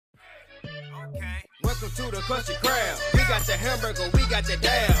welcome to the Krusty Krab. We got the hamburger, we got the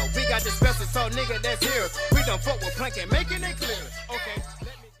down. We got the special salt nigga that's here. We done fuck with Plank and making it clear. Okay.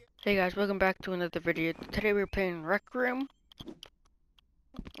 Hey guys, welcome back to another video. Today we're playing Rec Room.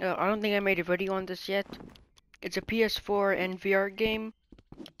 I don't think I made a video on this yet. It's a PS4 and VR game,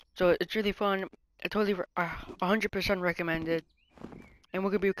 so it's really fun. I totally 100% recommend it. And we're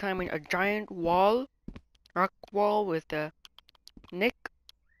gonna be climbing a giant wall, rock wall with Nick.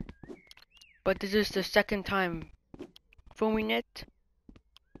 But this is the second time filming it.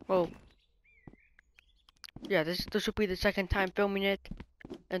 Well, yeah, this will be the second time filming it.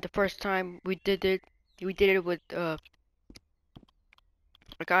 And the first time we did it with a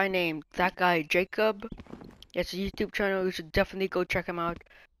guy named Jacob. It's a YouTube channel. You should definitely go check him out.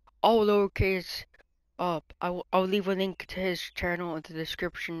 All lowercase. I'll leave a link to his channel in the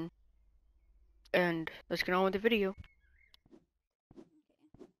description. And let's get on with the video.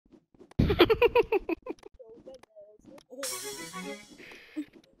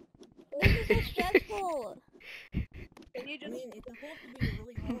 This is so stressful. Can you just... I mean, it's supposed to be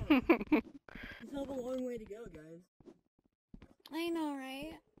really hard. It's not a long way to go, guys. I know,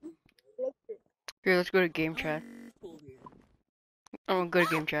 right? Here, let's go to game chat. Oh, go to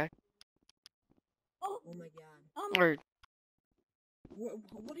game chat. Oh my god. Or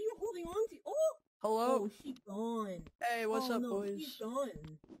what are you holding on to? Oh! Hello? Oh, she's gone. Hey, what's up, no, boys? She's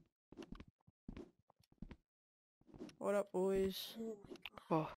gone. What up, boys?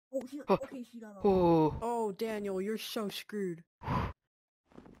 oh. Okay, she got off. Oh. Oh, Daniel, you're so screwed.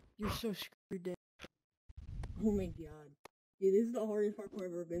 You're so screwed, Daniel. Oh my god. Dude, this is the hardest parkour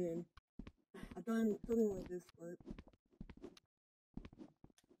I've ever been in. I've done something like this for...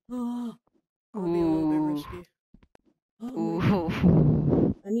 Oh. I'll be a little bit risky.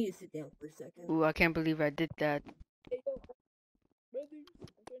 Oh I need to sit down for a second. Ooh, I can't believe I did that.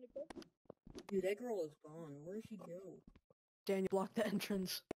 Dude, that girl is gone. Where did she go? Daniel, block the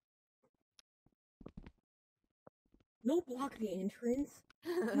entrance. No, block the entrance.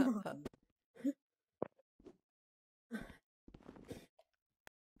 Come on.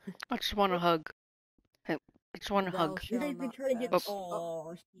 I just want a hug. I just want a hug. You guys been trying to get...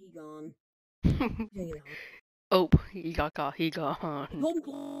 Oh, she gone. Oh, he got caught. He gone.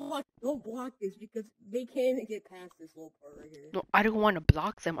 Don't block this because they can't even get past this little part right here. No, I don't want to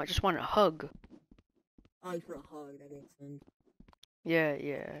block them. I just want a hug. Oh, for a hug, that makes sense. Yeah.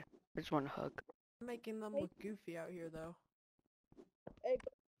 I just want a hug. I'm making them look goofy out here, though. Hey,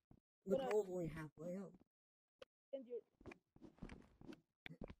 the girl's only halfway up.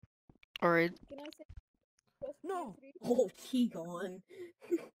 Alright. Can I say no? Oh, he gone.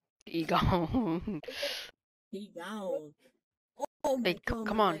 He gone. He gone. Oh my god,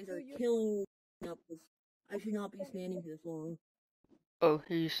 come on. Guys are killing up this. I should not be standing for this long. Oh,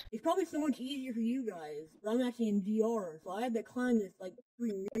 he's... It's probably so much easier for you guys, but I'm actually in VR, so I had to climb this like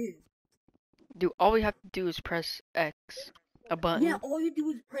 3 minutes. Dude, all we have to do is press X, a button. Yeah, all you do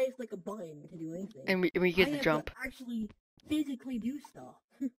is press like a button to do anything. And we get I the have jump. To actually physically do stuff.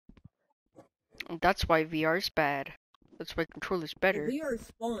 That's why VR is bad. That's why controller's better. VR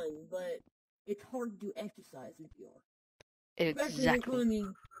is fun, but it's hard to do exercise in VR. Exactly. Especially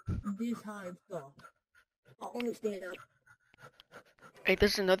climbing this high and stuff. I understand that. Hey,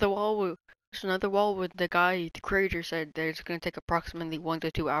 there's another wall where the guy, the creator, said that it's gonna take approximately 1 to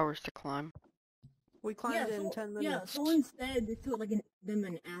 2 hours to climb. We climbed it in 10 minutes. Yeah, so instead it took like them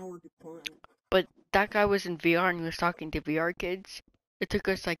an hour to climb. But that guy was in VR and he was talking to VR kids. It took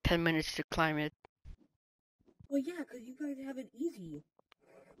us like 10 minutes to climb it. Well, yeah, because you guys have it easy.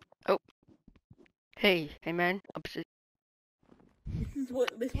 Oh. Hey man. Opposite. This is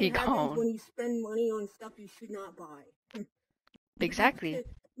what happens when you spend money on stuff you should not buy. Exactly.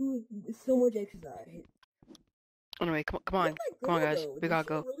 So much exercise. Anyway, come on guys. We gotta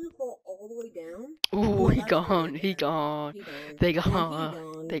go. Really fall all the way down? Ooh, he gone. They gone.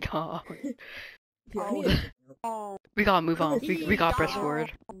 Oh. We gotta move on. We gotta press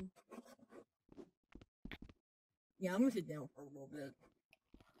forward. Yeah, I'm gonna sit down for a little bit.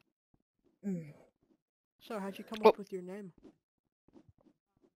 So, how'd you come up with your name?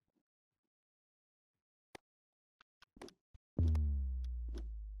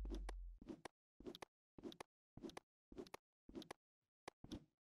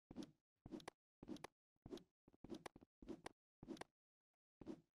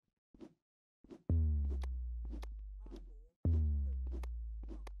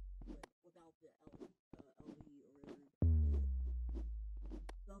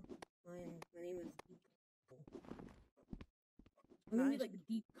 My name is Deep. I'm gonna be like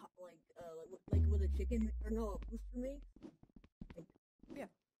deep, like with a chicken or no, what's for me? Like, yeah.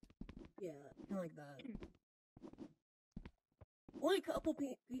 Yeah, kind of like that. Only a couple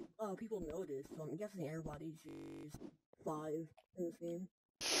people know this, so I'm guessing everybody's used 5 in this game.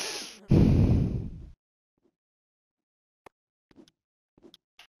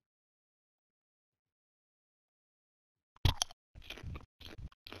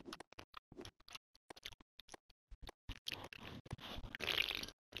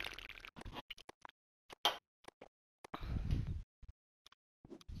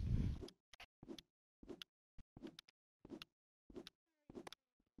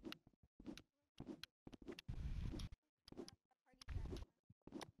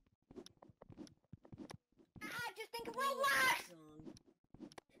 Just think of Roblox!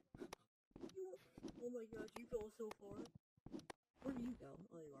 Oh my gosh, you go so far. Where do you go?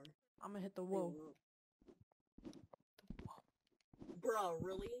 Oh, you are. I'm gonna hit the wall. Bro,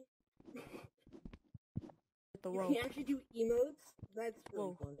 really? Hit the You wall. can actually do emotes? That's really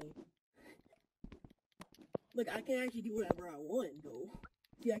Whoa. funny. Look, I can actually do whatever I want, though.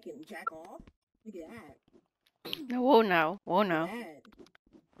 See, I can jack off. Look at that. Whoa now. Whoa Look now. at that.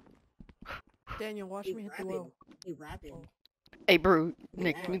 Daniel, watch He's me hit the rapping. wall. He's rapping. Oh. Hey, bro. Look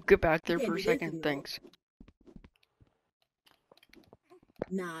Nick, at can you that. get back there You for a can't do this second? anymore. Thanks.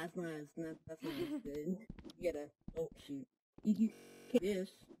 Nah, that's not as good. You gotta, oh shoot. You can't do this.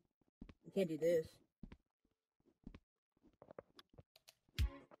 You can't do this.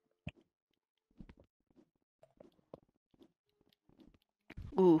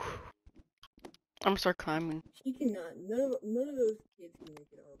 Ooh. I'm gonna start climbing. She cannot, none of those kids can make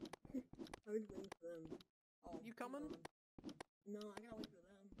it up. I was waiting for them. Oh, You coming? no, I gotta wait for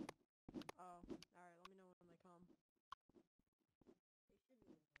them. Oh, alright, let me know when they come.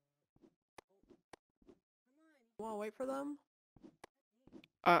 You wanna wait for them?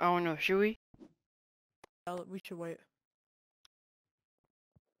 I don't know. Should we? Yeah, we should wait.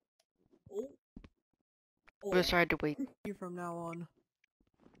 Oh. We'll decide to wait. You from now on.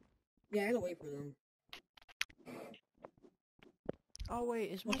 Yeah, I gotta wait for them. Oh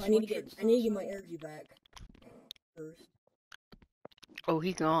wait, is my I need to sweatshirt get still my outside? energy back first. Oh,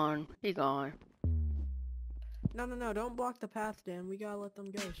 he gone. He gone. No, don't block the path, Dan. We gotta let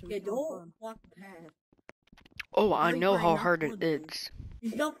them go so we Yeah, can have don't fun. block the path. Oh, I Hurry, know hurry, how not hard it flood them. is.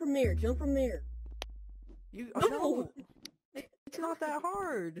 Just jump from there, jump from there. You No! no! It's not that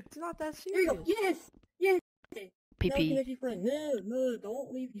hard. It's not that There you serious. go, yes! Yes! Now we can PP. actually friend. No,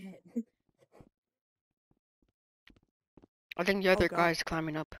 don't leave yet. I think the other God. guy's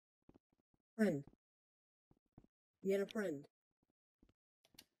climbing up. Friend. You had a friend.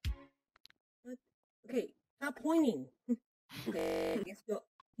 What? Okay, stop pointing. Okay, I guess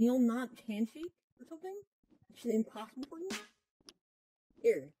you'll not handshake or something? It's impossible for you?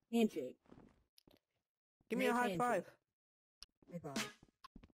 Here, handshake. Give me a Nice high handshake. five. High five.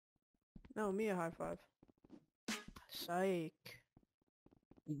 No, me a high five. Psych.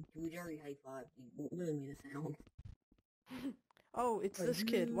 You already high five. You literally made a sound. Oh, it's Are this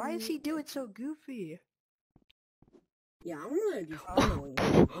kid. Why does he do it so goofy? Yeah, I'm gonna just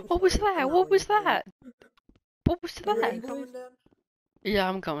What was that? What was that? What was Are you that? ready? You coming, Dan? Yeah,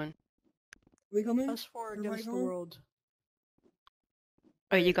 I'm coming. We coming? Us four Everybody against the coming? world.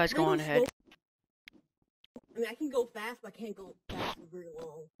 Oh, you guys go Can I on ahead. I mean, I can go fast, but I can't go fast for very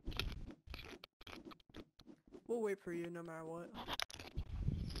long. We'll wait for you no matter what.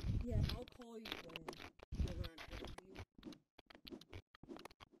 Yeah, I'll call you when I'm ready.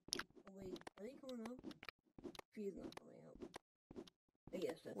 Oh wait, are they coming up? She's not coming up. I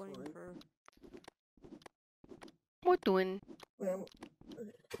guess that's Waiting fine. for. What doing? Well,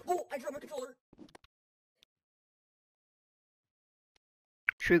 oh, I dropped my controller.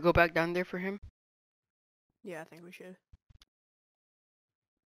 Should we go back down there for him? Yeah, I think we should.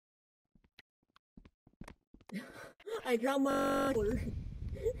 I dropped my controller.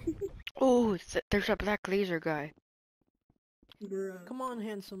 Oh, there's a black laser guy. Bruh. Come on,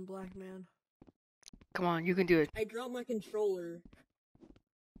 handsome black man. Come on, you can do it. I dropped my controller.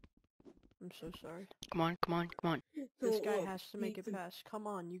 I'm so sorry. Come on, come on, come on. This So, guy look, has to make it it's- past. Come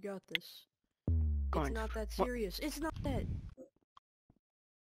on, you got this. Come It's on. not that What? serious. It's not that.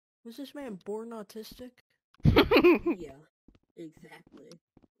 Was this man born autistic? Yeah, exactly.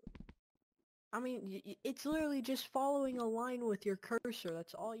 I mean, it's literally just following a line with your cursor.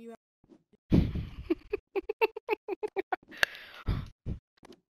 That's all you have.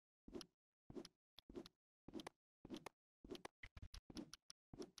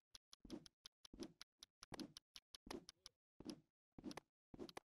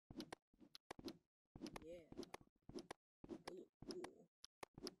 Yeah. Ooh, cool.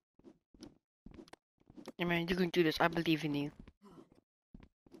 Yeah, man, you can do this. I believe in you.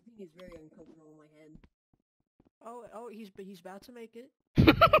 The thing He's very uncomfortable in my head. Oh, he's about to make it. I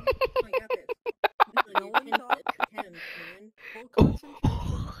got this. No one talk. Man. Full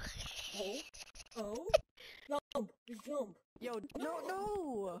concentration. Oh. Jump. Just jump. Yo,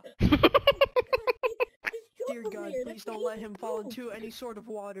 no! Just jump Dear from God, there. please don't let him fall into any sort of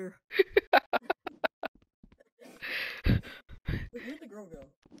water. Where'd the girl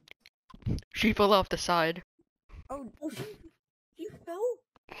go? She fell off the side. Oh, She fell?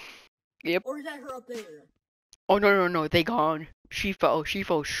 Yep. Or is that her up there? Oh no, they gone. She fell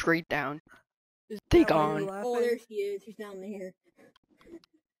straight down. is They that why you're gone. laughing? Oh, there she is. She's down there.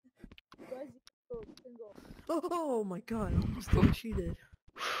 Oh my God, I almost did what she did.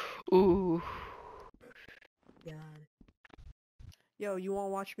 Ooh. God. Yo, you wanna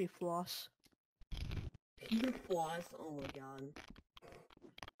watch me floss? Pure floss. Oh my God.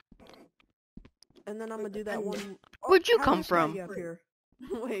 And then I'm gonna do that I'm- one. Where'd you how come does that from? get up here?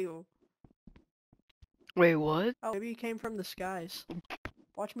 Wait, Wait, what? oh, maybe you came from the skies.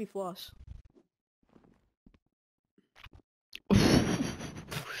 Watch me floss.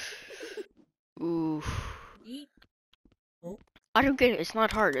 Ooh. Eat. I don't get it. It's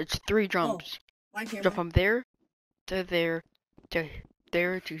not hard. It's 3 jumps. My camera. Jump from there to there to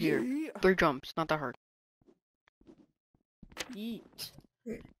there to here. Yeet. 3 jumps. Not that hard. Yeet.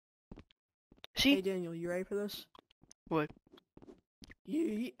 See? Hey Daniel, you ready for this? What?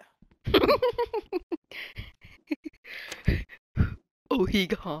 Yeet. Oh, he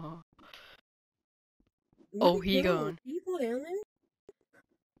gone. Where'd Oh, it he go? gone. Did you fall down there?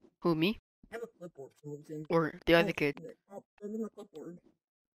 Who, me? I have a clipboard for some reason. Or the other kid? Oh, there's my clipboard.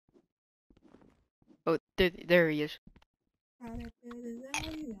 Oh, there he is.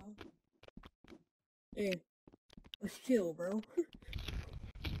 Hey, let's chill, bro.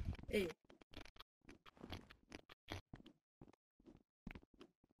 Hey.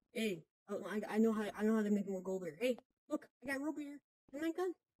 Hey, I know how to make more gold there. Hey, look, I got rope here. Oh my God,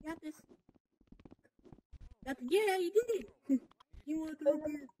 you got this. Yeah, you did it. You want the rope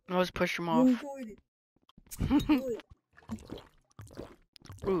here? I was push him You off. enjoyed it. Enjoy it.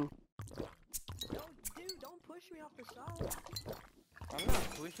 Ooh. No, dude, don't push me off the side. I'm not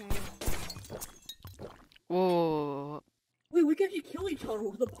pushing you. Whoa. Wait, we can actually kill each other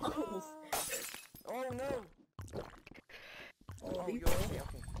with the bottles. Oh no. Oh, these you're okay.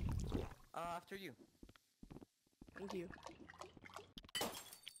 After you. Thank you.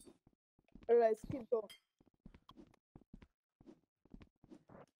 Alright, let's keep going.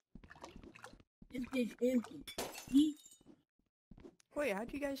 This bitch empty. Eat Wait,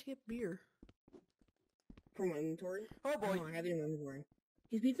 how'd you guys get beer? from my inventory. Oh boy. I have it in my inventory.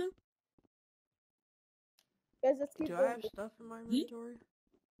 Cheese pizza? Guys, let's keep Do I going. have stuff in my Yeet. inventory?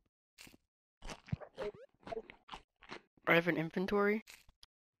 I have an inventory.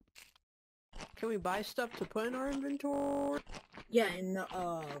 Can we buy stuff to put in our inventory? Yeah, in the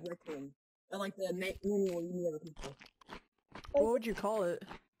rec room. I like the manual you need other people. What would you call it?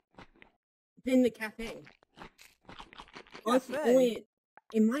 It's in the cafe. Honestly, Cafe? only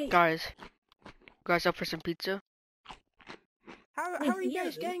it might. Guys, up for some pizza? How Wait, are you yeah,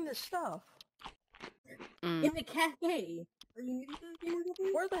 guys dude. getting this stuff? Mm. In the cafe. Are you new to the game or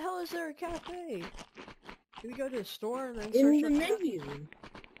something? Where the hell is there a cafe? Do we go to the store and then In search the up menu.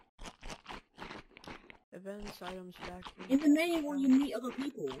 events, items, back? In the menu where you meet other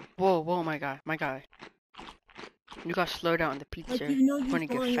people. Whoa, my guy. You gotta slow down the Like, pizza you know you when it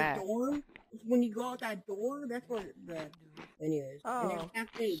go gets in fat. the door? When you go out that door, that's where the menu is. And Oh. there's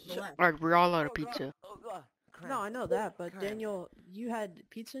cafe to the left. Alright, we're all out Oh, of pizza. Oh god. Crap. No, I know that, but Crap. Daniel, you had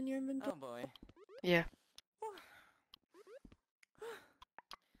pizza in your inventory? Oh boy. Yeah.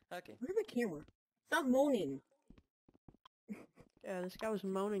 Okay. Where's the camera? Stop moaning. Yeah, this guy was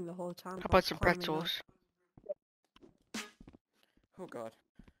moaning the whole time. How about some climbing up. pretzels? Oh god.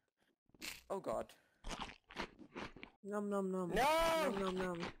 Oh god. Num num num. No! Num num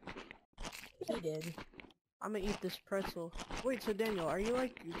num. He did. I'm gonna eat this pretzel. Wait, so Daniel, are you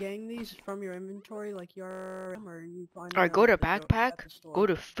like getting these from your inventory like you are, or are you finding Alright, them go to at the backpack, at the store? go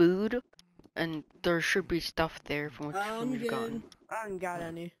to food, and there should be stuff there from what I'm you've good. gotten. I haven't got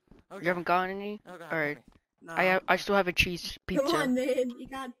any. Okay. You haven't gotten any? Oh god. Alright. okay. No. I still have a cheese pizza. Come on, man. You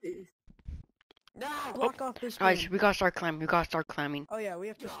got this. No! Block off this Guys, man. we gotta start climbing. Oh yeah, we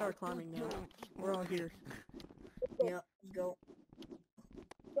have to start climbing now. We're all here. Yeah, let's go.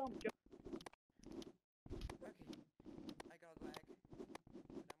 Jump, jump. Okay. I got lag. But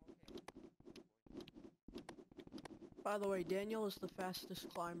I'm okay. By the way, Daniel is the fastest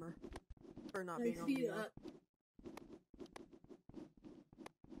climber. For not I being on see video. that.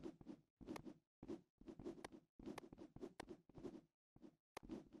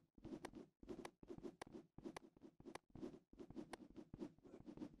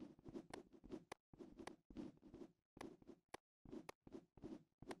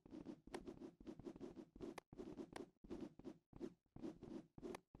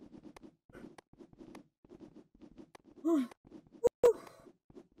 My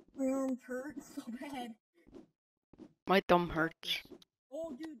arms hurt so bad. My thumb hurts.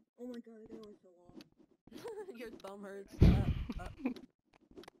 Oh, dude. Oh my god, that was so long. Your thumb hurts. Oh,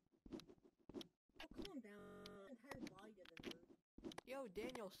 calm down. My entire body doesn't hurt. Yo,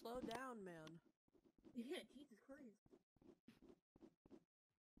 Daniel, slow down, man. Yeah, Jesus Christ.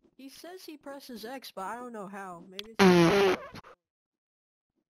 He says he presses X, but I don't know how. Maybe it's...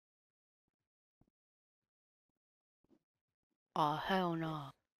 Aw, hell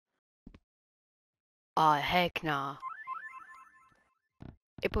nah. Aw, heck nah.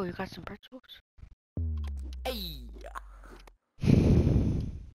 Hey, bro, you got some pretzels? Hey!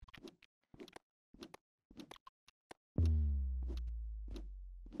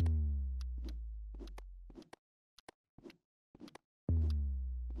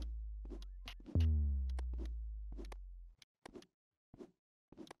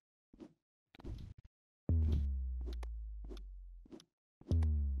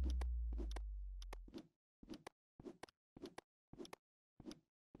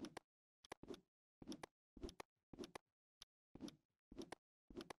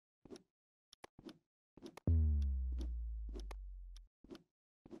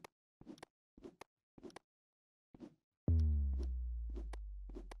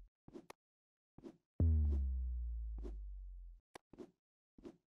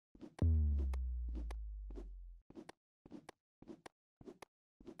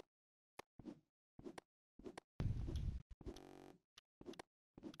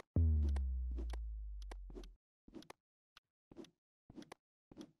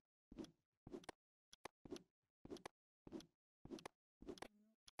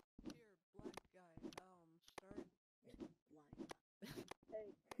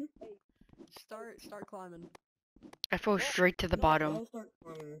 Start climbing. I fell straight to the No, bottom. I'll start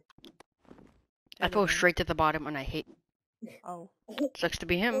climbing. I fell straight to the bottom and I hate. Oh. Sucks to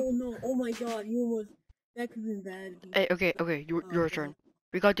be him. Oh no, oh my god, you almost... That could've been bad. Hey, okay, your turn.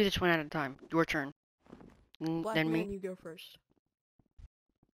 We gotta do this one at a time. Your turn. Black Then man, me. you go first.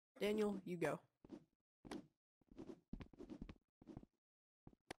 Daniel, you go.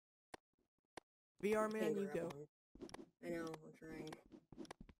 VR man, you go. I know, I'm trying.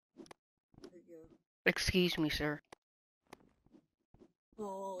 There you go. Excuse me, sir.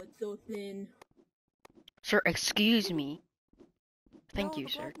 Oh, it's so thin. Sir, excuse me. Thank No, you,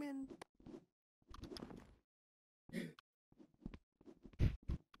 the sir. black man.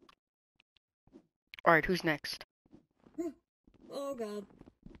 Alright, who's next? Oh god.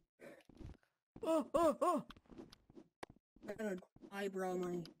 Oh! I got an eyebrow in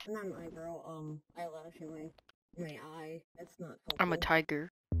my... Not an eyebrow, eyelash in my eye. That's not helpful. I'm a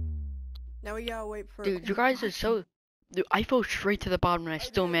tiger. Now we gotta wait for... Dude, you guys are so... Dude, I fell straight to the bottom and I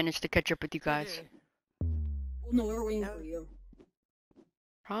still managed to catch up with you guys. Oh no, we're waiting for you.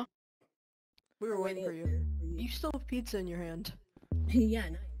 Huh? We were waiting for you. You still have pizza in your hand. Yeah,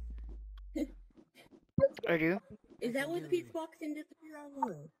 nice. I do? Is that what the pizza box didn't disappear out of the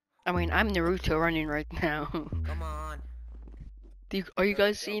room? I mean, I'm Naruto running right now. Come on. Are you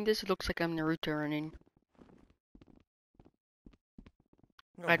guys seeing this? It looks like I'm Naruto running.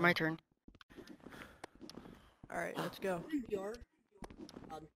 Alright, my turn. Alright, let's go. VR?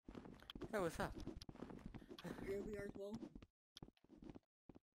 Hey, what's up? You're in VR as well?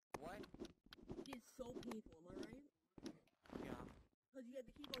 What? It's so painful, am I right? Yeah. Because you have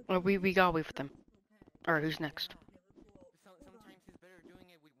to keep on... We gotta wait for them. Alright, who's next? Sometimes it's better doing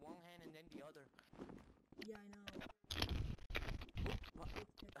it with one hand and then the other. Yeah, I know.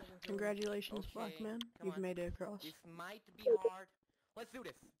 Congratulations, black Okay, man. come You've on. made it across. This might be hard. Let's do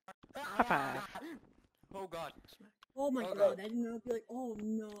this. High five. Oh god. Oh my Oh, god, God. that did not feel like... Oh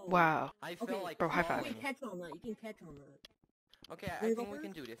no. Wow. I Okay, feel like bro, high five. You can catch on that, you can catch on that. Okay, Wanna I go think we first?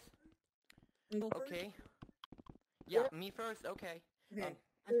 can do this. Wanna go first? Okay. Yeah, me first. Okay. Okay, Um,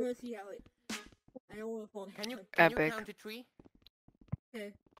 I just wanna see how it... I don't wanna fall down. Can you Epic. count to 3?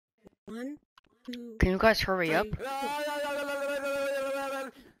 Okay. 1, 2... Can you guys hurry up?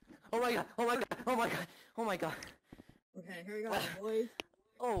 Oh my god! Oh my god! Oh my god! Oh my god! Okay, here we go, boys.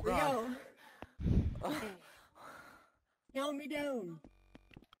 Oh Here we god! go. Oh, Count me down.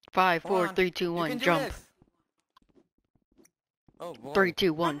 5, come 4, on. 3, 2, You 1, can do jump. this. Oh boy. 3,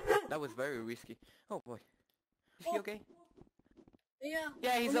 2, 1. That was very risky. Oh boy. Is he okay? Yeah.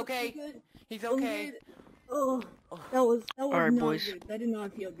 Yeah, he's I'm okay. good. He's I'm okay. good. Oh, Oh. that was Alright, not boys. good. That did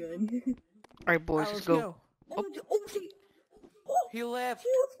not feel good. Alright, boys, Alright, let's let's go. Oh, she... Oh, He left. she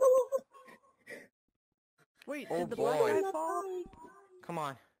was full. Wait, Oh, did the boy. black guy fall? Come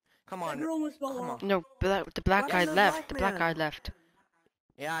on. Come That on. girl almost fell Come off. on. No, the black What guy is the left. black The black guy man? left.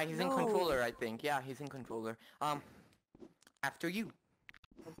 Yeah, he's in No. controller, I think. Yeah, he's in controller. After you.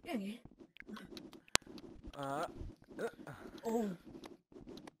 Okay. Uh, Oh.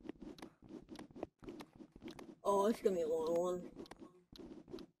 Oh, it's gonna be a long one.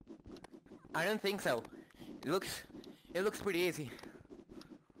 I don't think so. It looks pretty easy.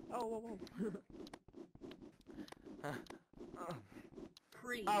 Oh, whoa, whoa.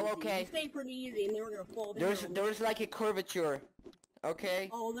 Pretty Oh, easy. okay. You say pretty easy, and then we're gonna fall down. There's like a curvature. Okay?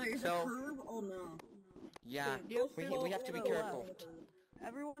 Oh, there's So- a curve? Oh no. Yeah. Dude, We have to be to the careful. left.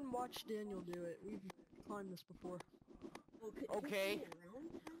 Everyone watch Daniel do it. We've climbed this before. Okay. Can we go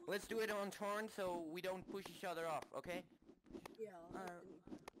around? Let's do it on turn so we don't push each other off, okay? Yeah.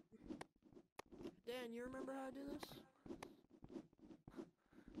 Dan, you remember how to do this?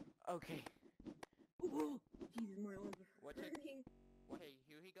 Okay. Oh, Jesus, my arms are Watch it. hurting. Okay,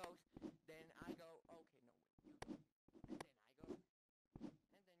 here he goes. Then I go. Okay, no,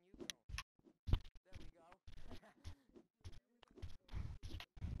 wait. You go. And then I go.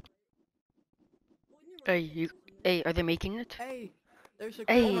 And then you go. There we go. Hey, are they making it? Hey, there's a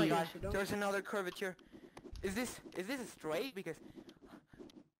Hey. Oh my Hey. god, so don't- there's another curvature. Is this a straight? Because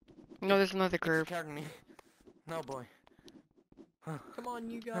No, there's another it's curve. scared me. No boy. Come on,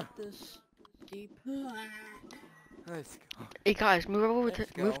 you got this. Deep. Let's go. Hey guys, move over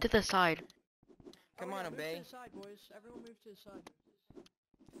Let's move go. to the side. Come Oh, on, yeah, move obey. to the side, boys. Everyone move to the side.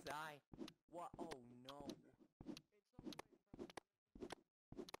 Sigh. What? Oh no.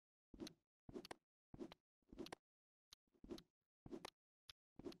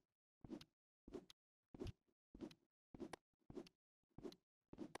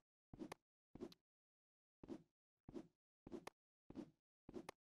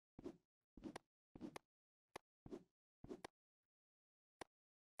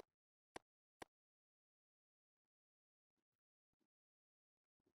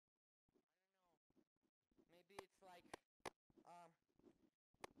 Maybe it's like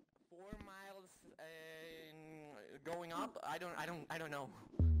 4 miles going up. I don't know.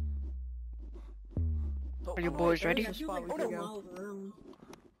 Oh, Are you oh, boys There's ready? a spot we Oh, can no. go. Miles around.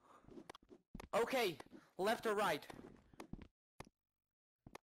 okay, left or right?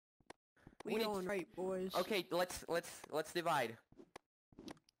 We need- going right, boys. Okay, let's divide.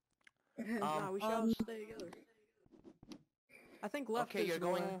 Nah, we shall stay together. I think left Okay, is you're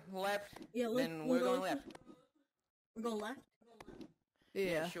more- going left. Yeah, Then we're going left. We're going left?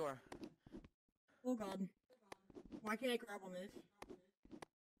 Yeah. Sure. Oh god. Why can't I grab on this?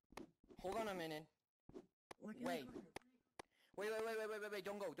 Hold on a minute. Why can't Wait. I grab? Wait.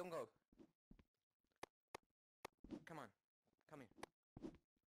 Don't go. Come on. Come here.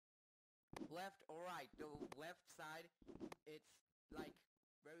 Left or right? The left side, it's like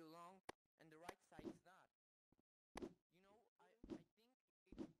very long, and the right side is not. You know, I think it.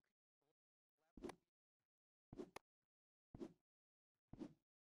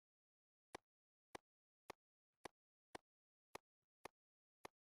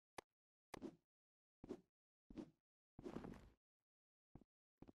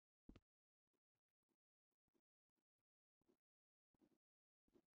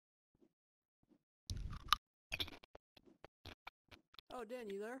 Oh, Dan,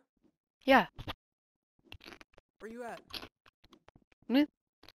 you there? Yeah. Where you at? Me?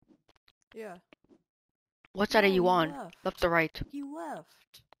 Yeah. What side are No, you he on? left. Left or right? He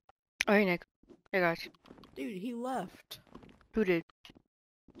left. Oh, hey Nick. Hey guys. Dude, he left. Who did?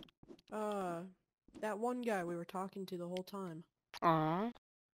 That one guy we were talking to the whole time. Aww.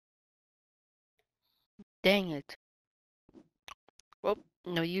 Dang it. Well,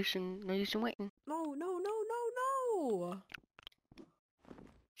 no use in waiting. No.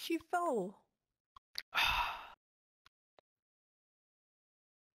 She fell.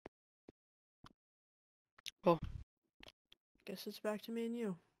 Well, Guess it's back to me and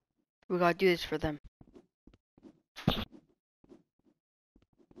you. we gotta do this for them.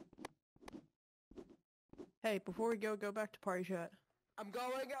 Hey, before we go back to party chat. I'm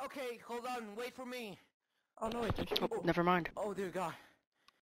going. Okay, hold on. Wait for me. Oh no, wait, there's Oh, people. never mind. Oh dear God.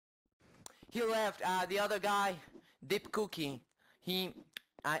 He left. The other guy, Dip Cookie.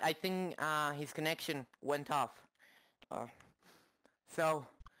 I think his connection went off. So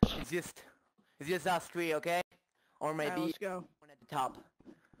it's just us three, okay? Or Alright, maybe let's go. one at the top.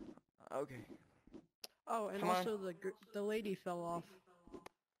 Okay. Oh, and Come on. also the lady fell off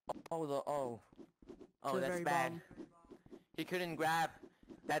Oh to the that's very bad. bottom. He couldn't grab.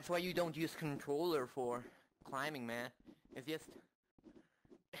 That's why you don't use controller for climbing, man. It's just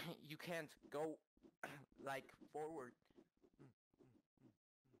you can't go like forward.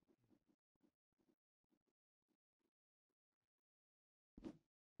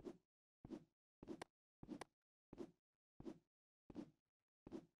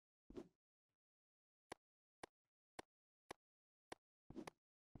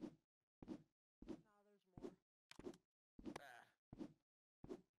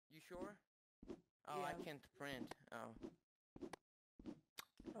 I can't print. Oh.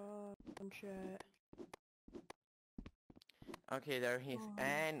 Chat. Okay, there he is.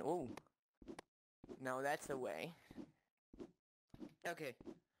 And oh, now that's a way. Okay.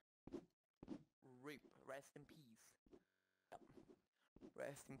 Rip, rest in peace. Yep.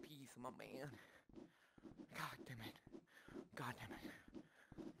 Rest in peace, my man. God damn it. God damn it.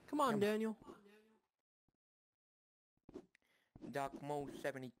 Come on, Daniel. Doc Mo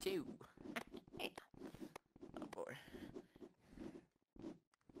 72. Oh boy.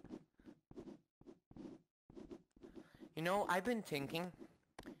 You know, I've been thinking,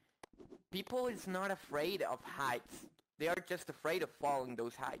 people is not afraid of heights. They are just afraid of falling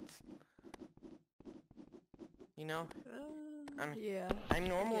those heights. You know? Yeah. I'm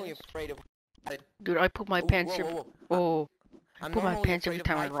normally afraid of heights. Dude, I put my pants every... Oh. I I'm put my normally pants every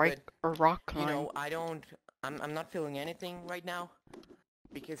afraid of time I heights, or rock but, climb. you know, I'm not feeling anything right now.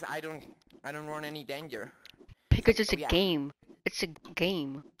 Because I don't run any danger. Because So, it's a game. It's a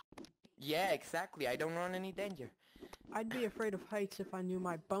game. Yeah, exactly. I don't run any danger. I'd be afraid of heights if I knew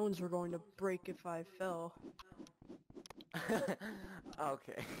my bones were going to break if I fell.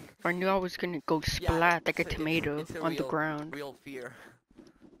 Okay. If I knew I was gonna go splat like a tomato it's a on the ground. real fear.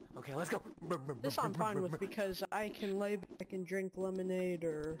 Okay, let's go. This I'm fine with because I can lay back and drink lemonade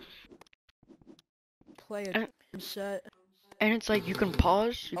or play a set. And it's like you can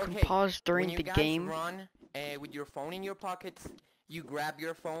pause. You can pause during the game. When you guys run with your phone in your pockets, you grab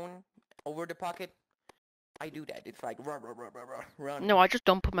your phone over the pocket. I do that. It's like run. No, I just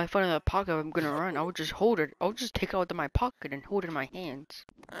don't put my phone in the pocket if I'm gonna run. I would just hold it. I would just take it out of my pocket and hold it in my hands.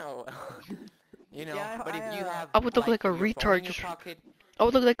 Oh, you know. Yeah, but if you have, I would look like a your phone in retard. your pocket, I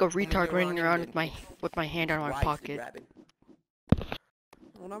would look like a and retard you're running around then with my hand out of my wise to pocket. grab it.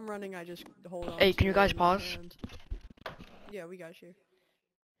 When I'm running, I just hold on. Hey, can you guys in my pause? hand. Yeah, we got you.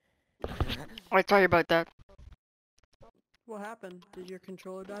 Alright, sorry about that. What happened? Did your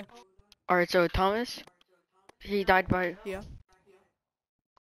controller die? Alright, so Thomas, he died by... Yeah.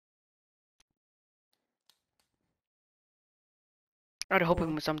 I had to help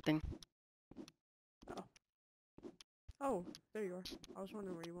him with something. Oh, there you are. I was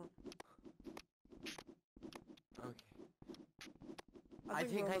wondering where you went. Okay. I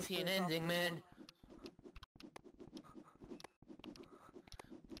think we're I almost see to an the top of ending, this man. one.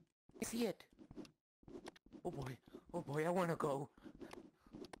 I see it. Oh boy, I wanna go.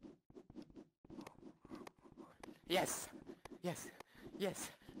 Yes, yes, yes,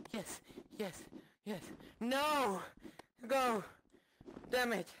 yes, yes, yes. No! Go!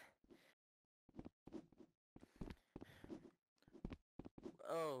 Damn it!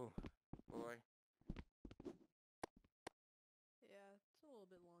 Oh, boy. Yeah, it's a little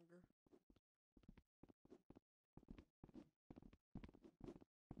bit longer.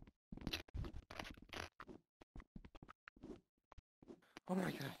 Oh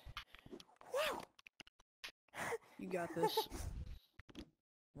my god. Woo! You got this.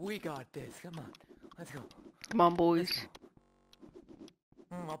 We got this. Come on. Let's go. Come on, boys. Let's go.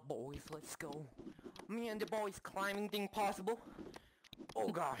 My boys, let's go. Me and the boys climbing the impossible. Oh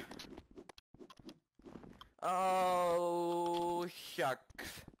god. Oh,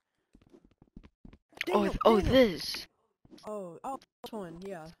 shucks. Daniel, Oh, Daniel! this. Oh, this one,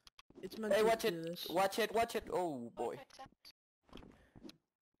 yeah. It's meant Hey, to watch do it. this. Watch it. Watch it. Oh boy.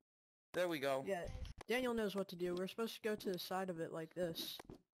 There we go. Yeah, Daniel knows what to do. We're supposed to go to the side of it like this.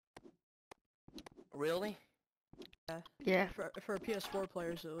 Really? Yeah. For PS4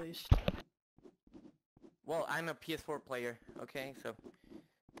 players at least. Well, I'm a PS4 player, okay, so...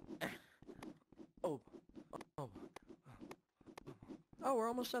 Oh. Oh, we're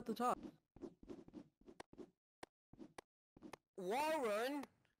almost at the top. Warren!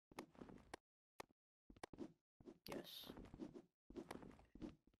 Yes.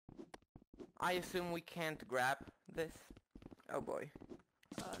 I assume we can't grab this? Oh boy.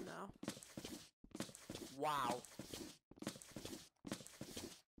 No. Wow.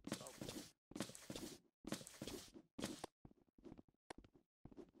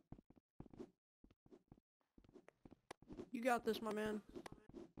 You got this, my man.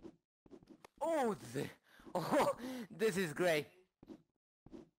 Oh, oh, this is great.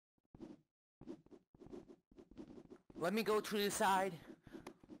 Let me go to the side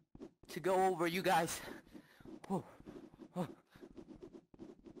to go over you guys. Oh, oh.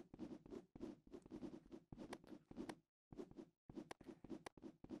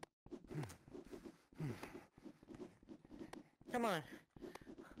 Come on.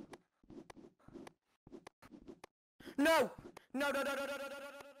 No! No, no, no, no, no, no, no, no, no,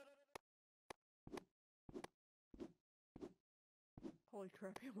 no. Holy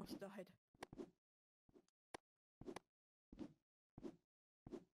crap, he almost died.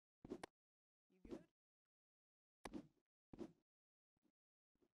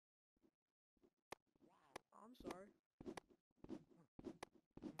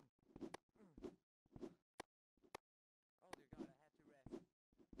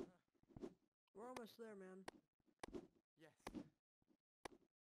 almost there, man. Yes.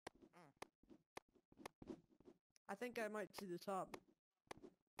 I think I might see the top.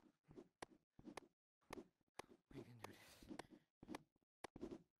 We can do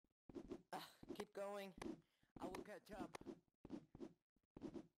this. Keep going. I will catch up.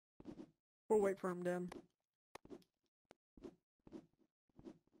 We'll wait for him, Dan.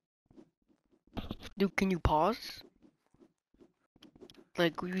 Dude, can you pause?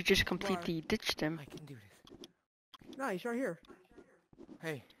 Like, we just completely ditched him. I can do this. No, he's right here.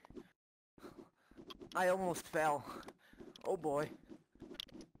 Hey. I almost fell. Oh boy.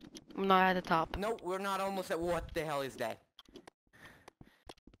 I'm not at the top. No, we're not almost at. What the hell is that?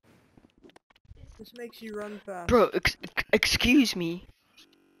 This makes you run fast. Bro, excuse me.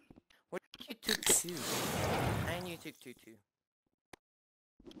 What, you took 2. And you took 2 too.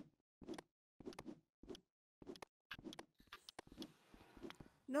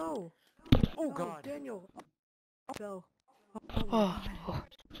 No! Oh No, god. Daniel! I fell. Oh,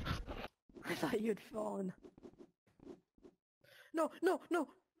 I thought you'd fallen. No, no, no!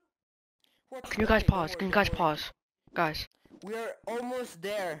 What's can you guys okay, don't pause? worry, Can you don't guys worry. pause? Guys. We're almost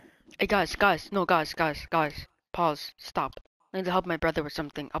there. Hey, guys. No, guys. Pause. Stop. I need to help my brother with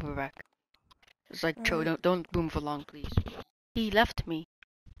something. I'll be back. It's like, chill. Alright. Don't boom for long, please. He left me.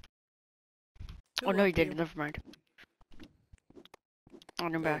 Who Oh, no, he left you? didn't. Never mind.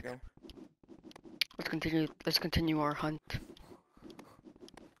 I'm There we back. go. Let's continue our hunt.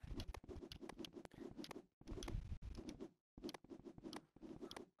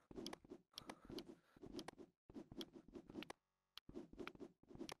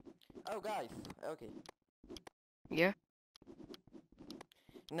 Oh guys, okay. Yeah?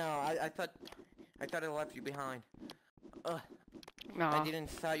 No, I thought I left you behind. I Nah. didn't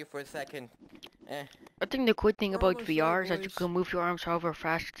saw you for a second. I think the cool thing We're about almost VR there, is that you boys. can move your arms however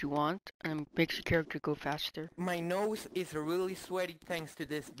fast you want, and it makes your character go faster. My nose is really sweaty thanks to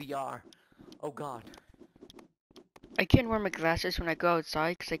this VR. Oh god. I can't wear my glasses when I go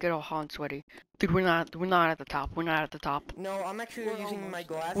outside because I get all hot and sweaty. Dude, we're not at the top. We're not at the top. No, I'm actually We're using my almost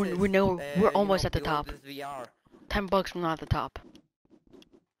glasses. We're almost at the below top. This VR. $10, we're not at the top.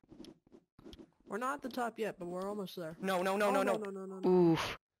 We're not at the top yet, but we're almost there. No. Oh, no.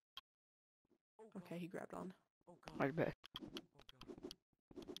 Oof. Okay, he grabbed on. Oh god. My bad.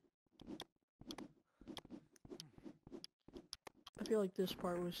 I feel like this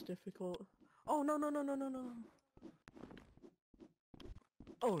part was difficult. Oh, no.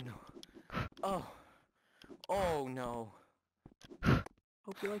 Oh no. Oh. Oh no.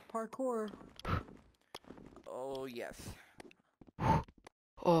 Hope you like parkour. Oh yes.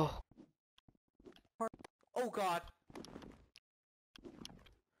 Oh. Oh god.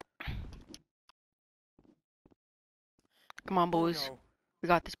 Come on, boys. Oh, no. We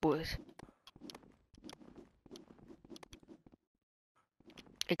got this, boys.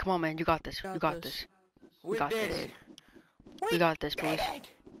 Hey, come on, man. You got this. You got this. We got did this. it. We got this, did boys. it.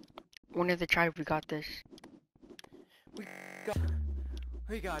 One of the tribe, we got this.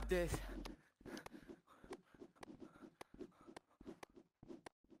 We got this.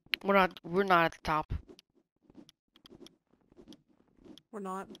 We're not at the top. We're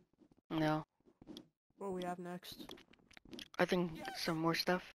not. No. What do we have next? I think some more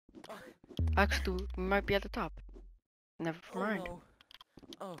stuff. Actually, we might be at the top. Never mind. Oh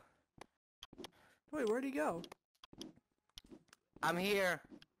no. Oh. Wait, where'd he go? I'm here.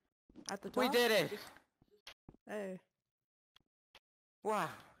 At the top? We did it. Hey. Wow.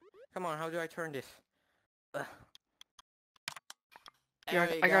 Come on, how do I turn this? Ugh. Yeah,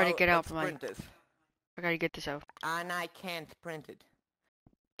 There you I gotta go, get out let's from my- print this. I gotta get this out. And I can't print it.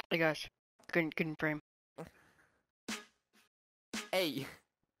 Hey guys, couldn't frame. Hey.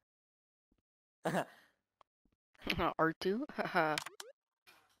 R2? Haha.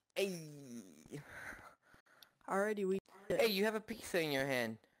 Hey. Alrighty, we did it. Hey, you have a pizza in your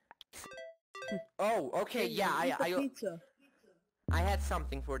hand. Oh, okay, Hey, yeah, eat the pizza. I had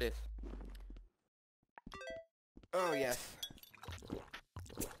something for this. Oh yes.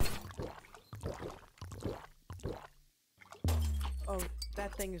 Oh,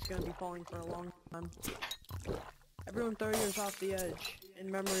 that thing is gonna be falling for a long time. Everyone throw yours off the edge,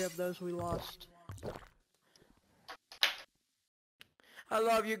 in memory of those we lost. I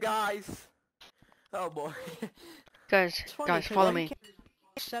love you guys. Oh boy. Guys, It's funny, guys, 'cause follow I me. can't-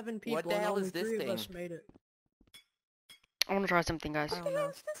 7 people What the and hell only is this 3 of us thing? made it. I wanna try something, guys. I don't know.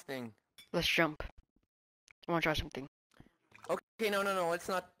 What's this thing? Let's jump. I wanna try something. Okay, no, let's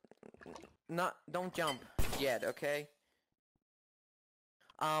don't jump yet, okay?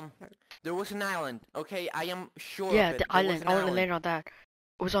 There was an island, okay? I am sure Yeah, of it. the There was island. an I wanna island. land on that.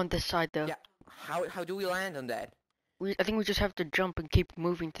 It was on this side though. Yeah. How do we land on that? I think we just have to jump and keep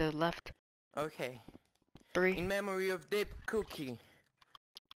moving to the left. Okay. 3. In memory of Dip Cookie.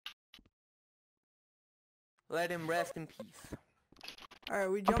 Let him rest in peace. Alright,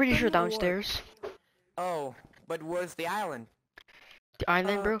 we I'm jumped pretty in sure or what? downstairs. Oh, but where's the island? The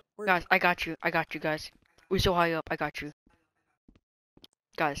island, bro. we're- Guys, I got you. Guys. We're so high up. I got you.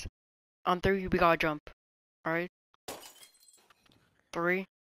 Guys, on 3, we gotta jump. Alright? 3,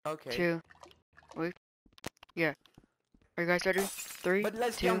 Okay. 2, wait. Yeah. Are you guys ready? 3, But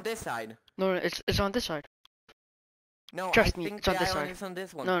let's 2. jump this side. No, it's on this side. No, Trust I me, think it's on the this island side. is on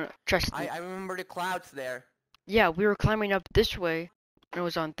this one. No, trust me. I remember the clouds there. Yeah, we were climbing up this way, and it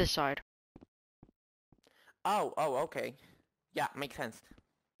was on this side. Oh, okay. Yeah, makes sense.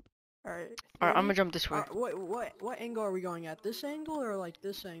 Alright. Alright, I'm gonna ready? jump this way. What angle are we going at? This angle or like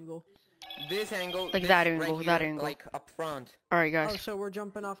this angle? This angle, Like this that right angle, here, that angle. like up front. Alright, Oh, guys. so we're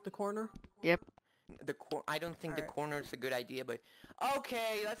jumping off the corner? I don't think the Alright. corner is a good idea, but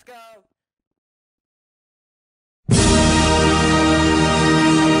okay, let's go.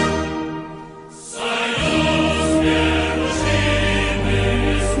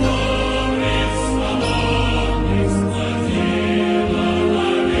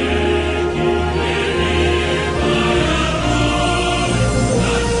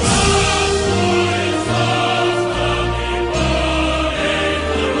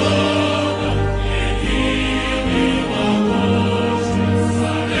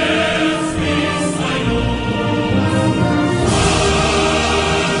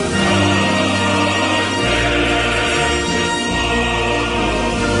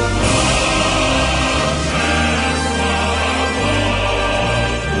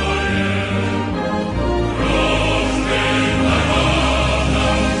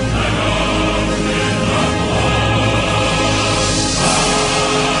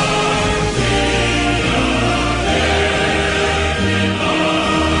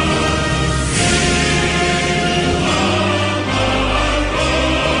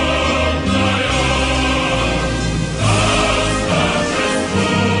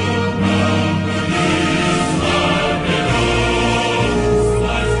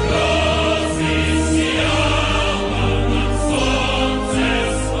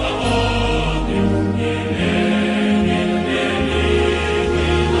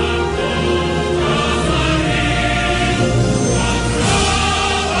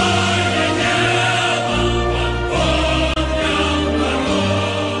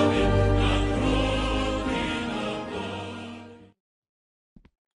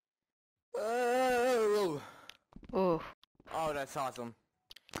 Oh, Oh, that's awesome.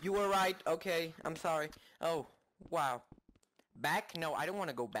 You were right. Okay, I'm sorry. Oh, wow. Back? No, I don't want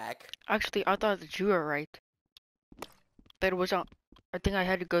to go back. actually, I thought that you were right. That it was on. I think I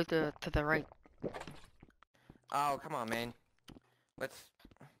had to go to the right. Oh, come on, man. Let's...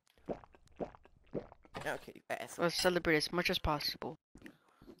 Okay, that's... Let's celebrate as much as possible.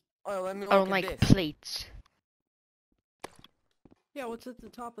 Oh, let me I look don't at like this. plates. Yeah, what's at the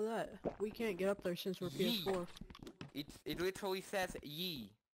top of that? We can't get up there since we're Yee. PS4. It literally says ye.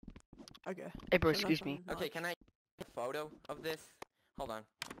 Okay. Hey, bro, So excuse me. nothing Okay, much. can I get a photo of this? Hold on.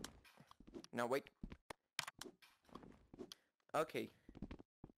 No, wait. Okay.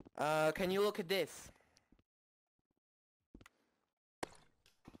 Can you look at this?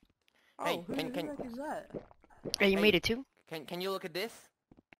 Oh, Hey, who can- the heck is that? Hey, you Hey. made it too? Can you look at this?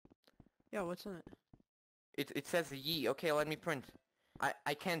 Yeah, what's in it? It says ye. Okay, let me print.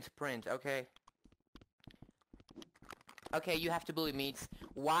 I can't print, okay? Okay, you have to believe me. It's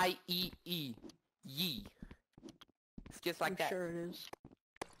Y-E-E. Ye. It's just like I'm that. sure it is.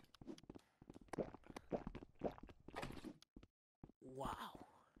 Wow.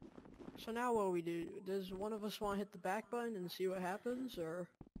 So now what do we do? Does one of us want to hit the back button and see what happens, or?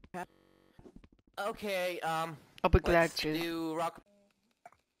 Okay, I'll be glad let's to. do rock